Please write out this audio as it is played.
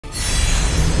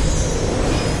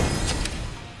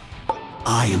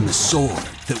I am the sword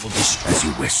that will destroy. As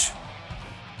you wish.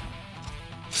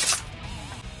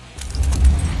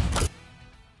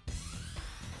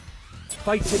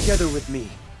 Fight together with me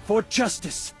for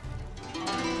justice.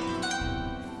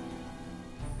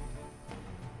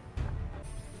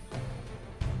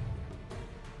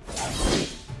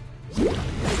 The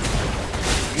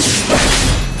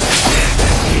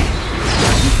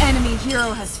enemy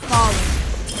hero has fallen.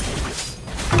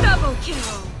 Double kill.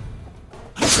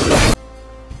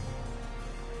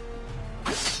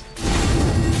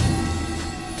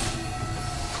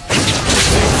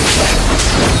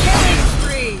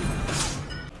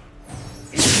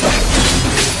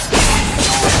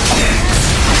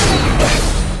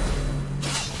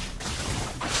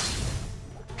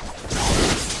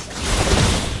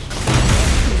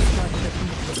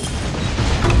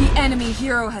 Enemy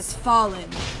hero has fallen.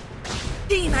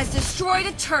 Team has destroyed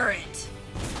a turret.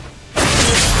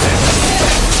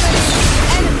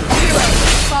 Enemy hero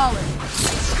has fallen.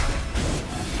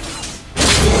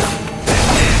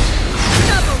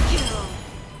 Double kill.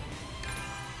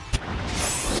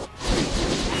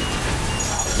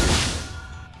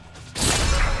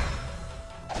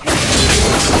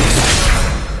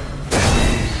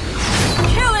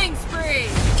 Killing spree.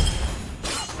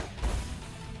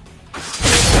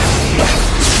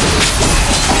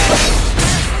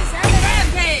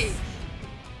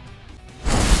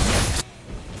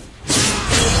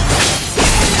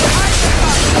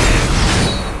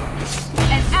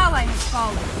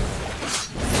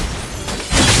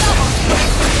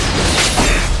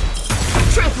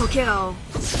 Triple kill.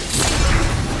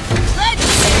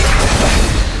 Legendary.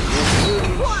 Your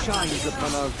brilliance shines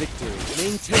upon our victory.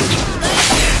 Maintain.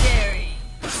 Legendary.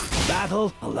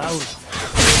 Battle allowed.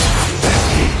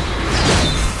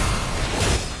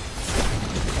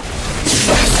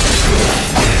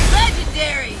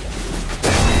 Legendary.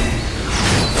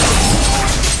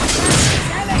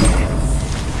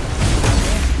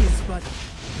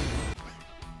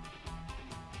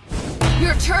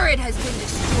 Your turret has been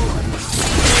destroyed.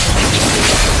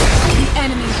 The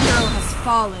enemy hero has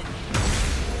fallen.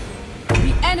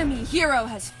 The enemy hero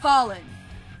has fallen.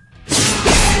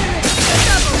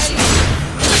 Double kill.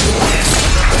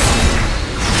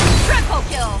 Triple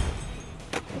kill.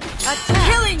 Attack.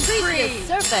 Killing spree.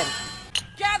 Serpent.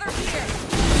 Gather here.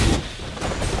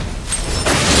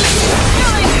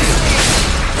 Killing spree.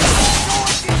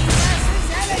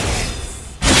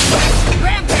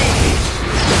 Rampage.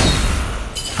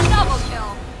 Double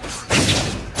kill.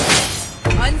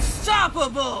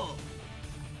 Unstoppable.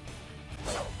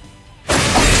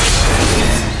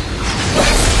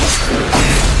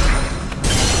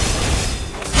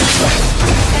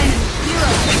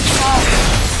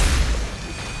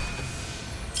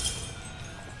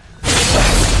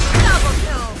 Double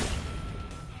kill.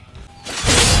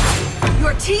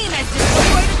 Your team has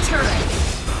destroyed a turret.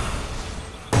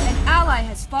 An ally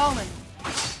has fallen.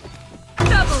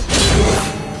 Double kill.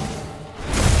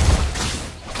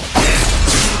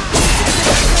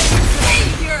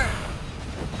 Savior.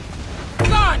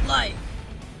 Godlike.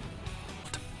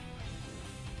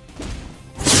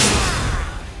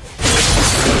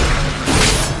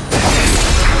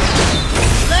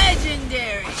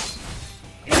 Legendary.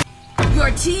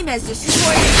 Your team has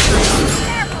destroyed a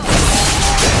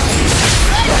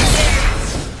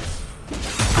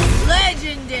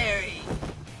Legendary.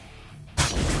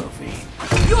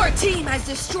 Your team has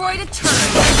destroyed a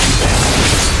turret.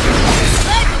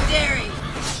 Legendary.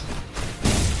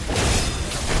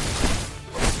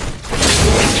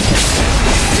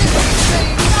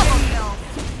 Double kill.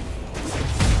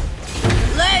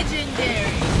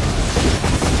 Legendary.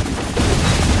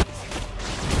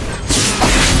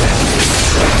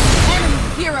 Enemy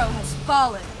hero has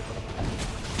fallen.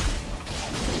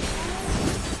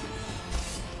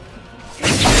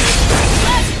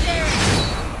 Legendary.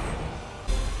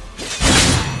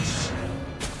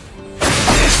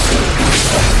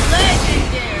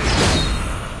 Legendary.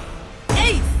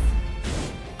 Ace.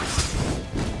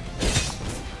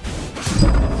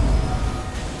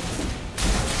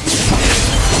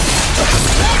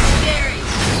 Legendary.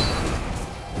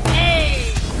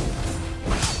 Ace.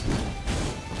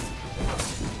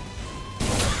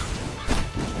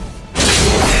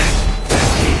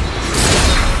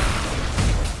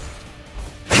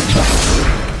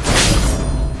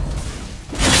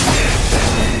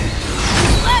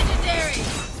 Legendary.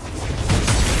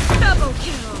 Double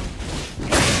kill.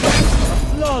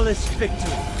 Flawless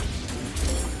victory.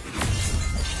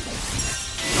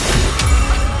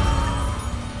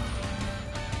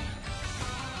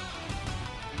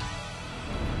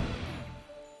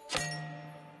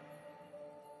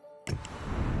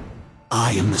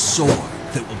 I am the sword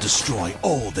that will destroy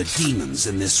all the demons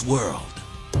in this world.